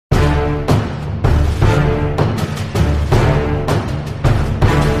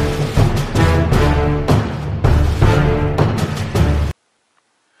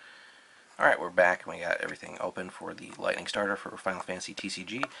everything open for the Lightning starter for Final Fantasy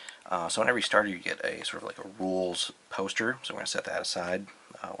TCG. So on every starter you get a sort of like a rules poster, so we're going to set that aside.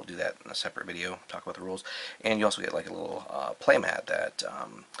 We'll do that in a separate video, talk about the rules. And you also get like a little playmat that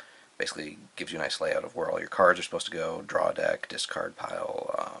basically gives you a nice layout of where all your cards are supposed to go, draw a deck, discard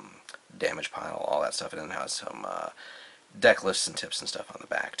pile, damage pile, all that stuff, and then it has some deck lists and tips and stuff on the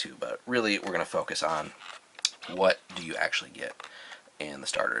back too. But really we're going to focus on what do you actually get in the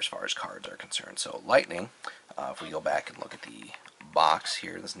starter as far as cards are concerned. So Lightning, if we go back and look at the box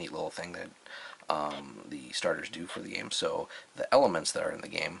here, this neat little thing that the starters do for the game. So the elements that are in the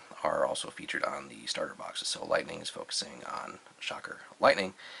game are also featured on the starter boxes. So Lightning is focusing on, shocker,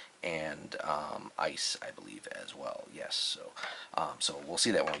 lightning, and ice, I believe, as well. Yes, so we'll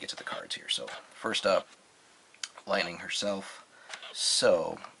see that when we get to the cards here. So first up, Lightning herself.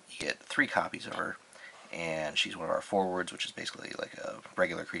 So you get 3 copies of her, and she's one of our forwards, which is basically like a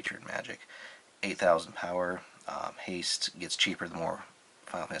regular creature in Magic. 8,000 power, haste, gets cheaper the more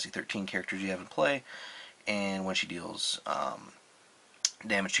Final Fantasy XIII characters you have in play, and when she deals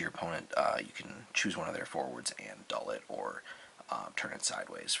damage to your opponent, you can choose one of their forwards and dull it, or turn it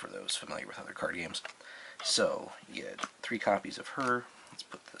sideways for those familiar with other card games. So you get 3 copies of her. Let's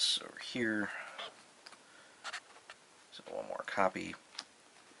put this over here. So one more copy.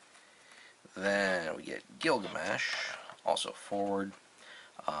 Then we get Gilgamesh, also forward,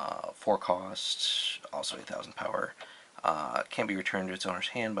 4 cost, also 8,000 power. Can be returned to its owner's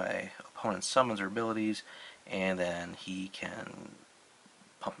hand by opponent's summons or abilities, and then he can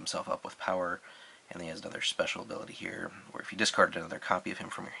pump himself up with power. And then he has another special ability here, where if you discarded another copy of him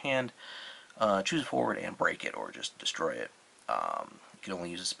from your hand, choose a forward and break it, or just destroy it. You can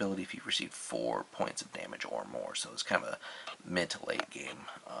only use this ability if you've received 4 points of damage or more, so it's kind of a mid to late game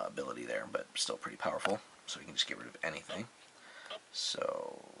ability there, but still pretty powerful, so you can just get rid of anything.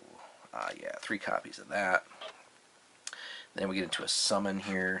 So, yeah, 3 copies of that. Then we get into a summon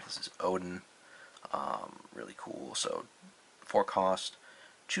here. This is Odin. Really cool. So, 4 cost,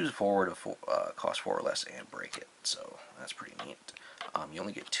 choose a forward of cost 4 or less, and break it. So, that's pretty neat. You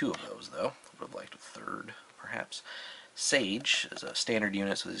only get 2 of those, though. Would have liked a 3rd, perhaps. Sage is a standard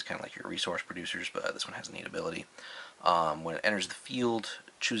unit, so this is kind of like your resource producers, but this one has a neat ability. When it enters the field,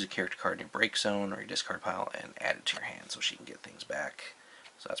 choose a character card in your break zone or your discard pile and add it to your hand so she can get things back.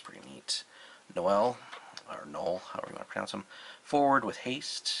 So that's pretty neat. Noel, or Noel, however you want to pronounce him, forward with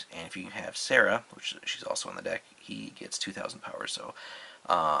haste, and if you have Sarah, which she's also on the deck, he gets 2,000 power. So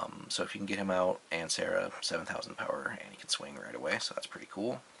if you can get him out and Sarah, 7,000 power, and he can swing right away, so that's pretty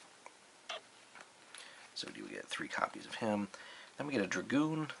cool. So we get 3 copies of him. Then we get a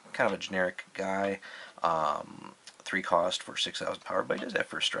Dragoon, kind of a generic guy. 3 cost for 6,000 power, but he does have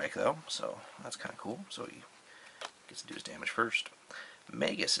first strike though, so that's kind of cool. So he gets to do his damage first.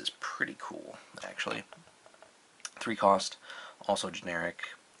 Magus is pretty cool, actually. 3 cost, also generic.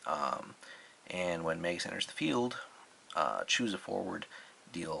 And when Magus enters the field, choose a forward,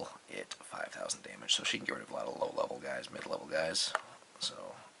 deal it 5,000 damage. So she can get rid of a lot of low-level guys, mid-level guys. So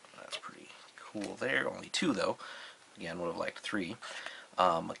that's pretty cool there. Only 2 though. Again, would have liked 3.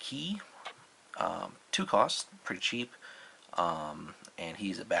 McKee, 2 costs, pretty cheap, and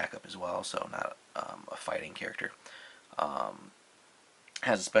he's a backup as well, so not a fighting character.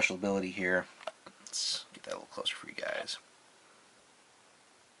 Has a special ability here. Let's get that a little closer for you guys.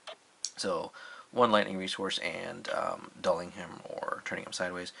 So 1 lightning resource and dulling him or turning him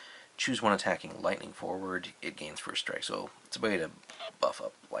sideways. Choose 1 attacking lightning forward. It gains first strike. So it's a way to buff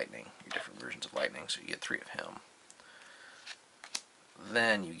up lightning, your different versions of lightning. So you get 3 of him.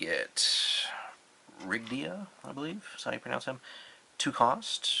 Then you get Rigdia, I believe is how you pronounce him. 2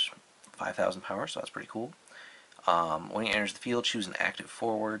 cost, 5,000 power, so that's pretty cool. When he enters the field, choose an active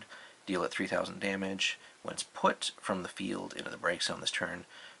forward, deal it 3,000 damage. When it's put from the field into the break zone this turn,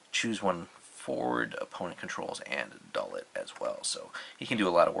 choose 1 forward opponent controls and dull it as well. So he can do a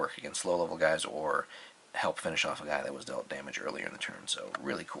lot of work against low-level guys or help finish off a guy that was dealt damage earlier in the turn. So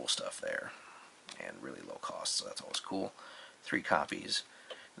really cool stuff there, and really low cost, so that's always cool. 3 copies.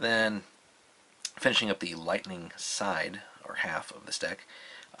 Then finishing up the lightning side, or half of this deck,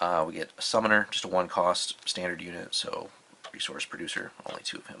 we get a summoner, just a 1 cost standard unit, so resource producer, only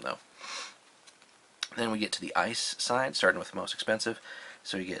 2 of him though. Then we get to the ice side, starting with the most expensive.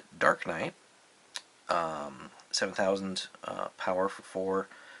 So you get Dark Knight, 7,000 power for 4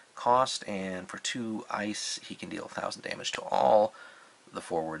 cost, and for 2 ice he can deal 1,000 damage to all the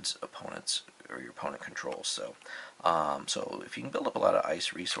forwards opponents or your opponent controls. So so if you can build up a lot of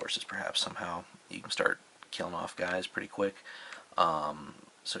ice resources, perhaps somehow you can start killing off guys pretty quick.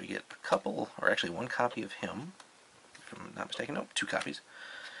 So you get a couple, or actually 1 copy of him, if I'm not mistaken. No, 2 copies.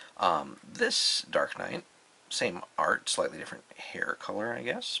 This Dark Knight same art, slightly different hair color, I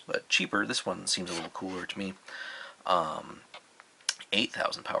guess, but cheaper. This one seems a little cooler to me.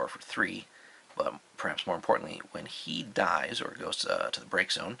 8,000 power for 3, but perhaps more importantly, when he dies or goes to the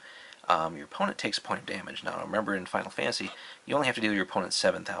break zone, your opponent takes a point of damage. Now, remember in Final Fantasy, you only have to deal your opponent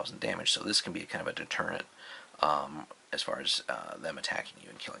 7,000 damage, so this can be kind of a deterrent as far as them attacking you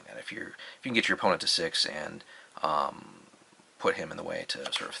and killing that. If you can get your opponent to 6 and put him in the way to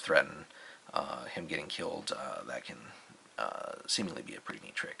sort of threaten him getting killed, that can seemingly be a pretty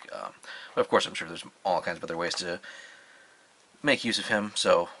neat trick. But of course, I'm sure there's all kinds of other ways to make use of him,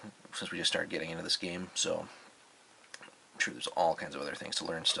 so since we just started getting into this game, so I'm sure there's all kinds of other things to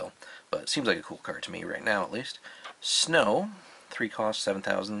learn still, but it seems like a cool card to me right now at least. Snow, 3 cost,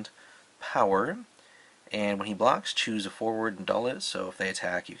 7,000 power, and when he blocks, choose a forward and dull it, so if they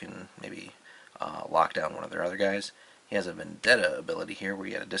attack you can maybe lock down one of their other guys. He has a Vendetta ability here where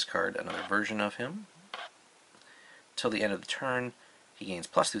you gotta discard another version of him. Till the end of the turn, he gains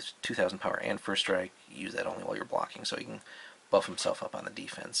plus 2,000 power and first strike. You use that only while you're blocking, so he can buff himself up on the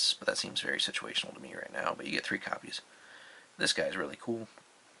defense, but that seems very situational to me right now, but you get 3 copies. This guy's really cool.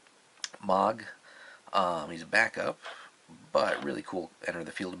 Mog, he's a backup, but really cool enter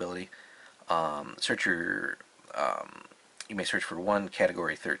the field ability. Search your, you may search for one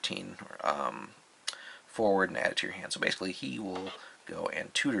category 13 forward and add it to your hand. So basically he will go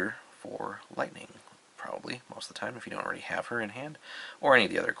and tutor for lightning, probably, most of the time, if you don't already have her in hand, or any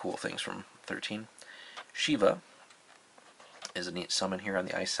of the other cool things from 13. Shiva is a neat summon here on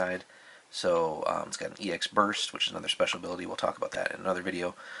the ice side. So it's got an EX Burst, which is another special ability. We'll talk about that in another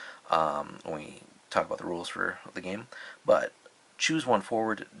video when we talk about the rules for the game. But choose one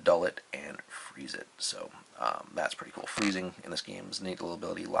forward, dull it, and freeze it. So that's pretty cool. Freezing in this game is a neat little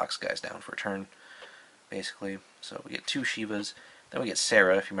ability. Locks guys down for a turn, basically. So we get 2 Shivas. Then we get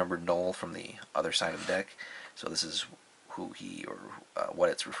Sarah, if you remember Null from the other side of the deck. So this is who he, or what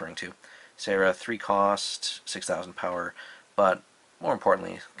it's referring to. Sarah, 3 cost, 6,000 power, but more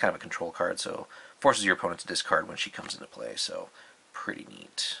importantly, kind of a control card, so forces your opponent to discard when she comes into play, so pretty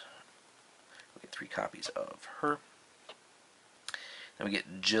neat. We get 3 copies of her. Then we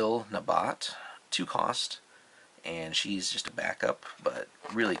get Jill Nabat, 2 cost, and she's just a backup, but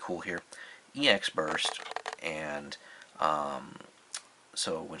really cool here. EX Burst, and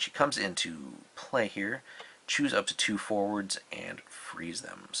so when she comes into play here, choose up to 2 forwards and freeze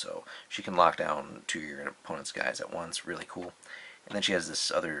them. So she can lock down 2 of your opponent's guys at once. Really cool. And then she has this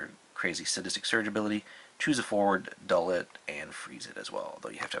other crazy Sadistic Surge ability. Choose a forward, dull it, and freeze it as well. Although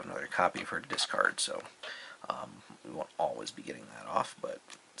you have to have another copy of her to discard, so we won't always be getting that off, but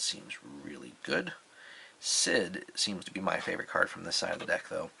it seems really good. Sid seems to be my favorite card from this side of the deck,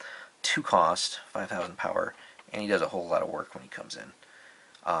 though. 2 cost, 5,000 power, and he does a whole lot of work when he comes in.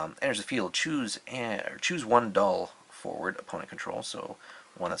 Enters the field, choose one dull forward opponent control, so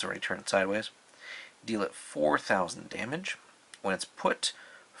one that's already turned sideways. Deal it 4,000 damage. When it's put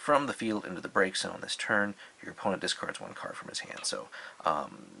from the field into the break zone this turn, your opponent discards 1 card from his hand. So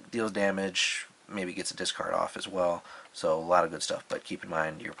deals damage, maybe gets a discard off as well. So a lot of good stuff, but keep in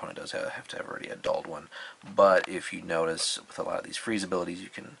mind your opponent does have to have already a dulled one. But if you notice with a lot of these freeze abilities, you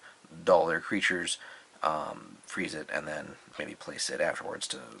can dull their creatures, freeze it, and then maybe place it afterwards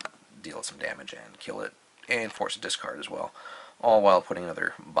to deal it some damage and kill it, and force a discard as well, all while putting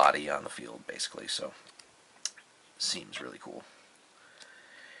another body on the field, basically. So seems really cool.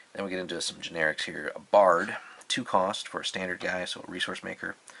 Then we get into some generics here. A Bard, 2 cost for a standard guy, so a resource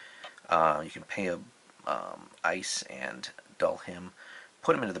maker. You can pay a ice and dull him,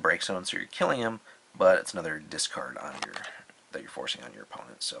 put him into the break zone, so you're killing him, but it's another discard on that you're forcing on your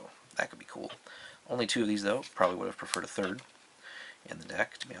opponent, so that could be cool. Only 2 of these, though. Probably would have preferred a 3rd in the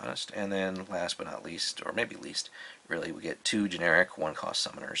deck, to be honest. And then last but not least, or maybe least, really, we get 2 generic 1-cost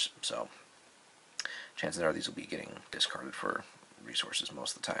summoners, so chances are these will be getting discarded for resources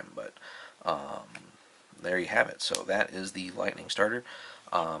most of the time, but there you have it. So that is the Lightning starter.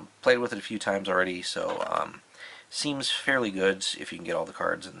 Played with it a few times already, so seems fairly good if you can get all the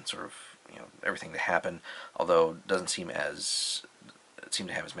cards and sort of everything to happen, although it doesn't seem to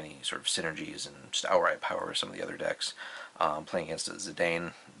have as many sort of synergies and just outright power as some of the other decks. Playing against a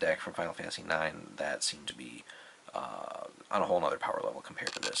Zidane deck from Final Fantasy IX, that seemed to be on a whole other power level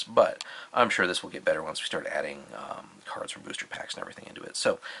compared to this. But I'm sure this will get better once we start adding cards from booster packs and everything into it.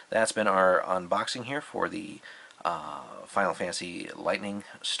 So that's been our unboxing here for the Final Fantasy Lightning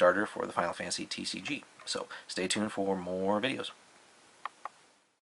starter for the Final Fantasy TCG. So stay tuned for more videos.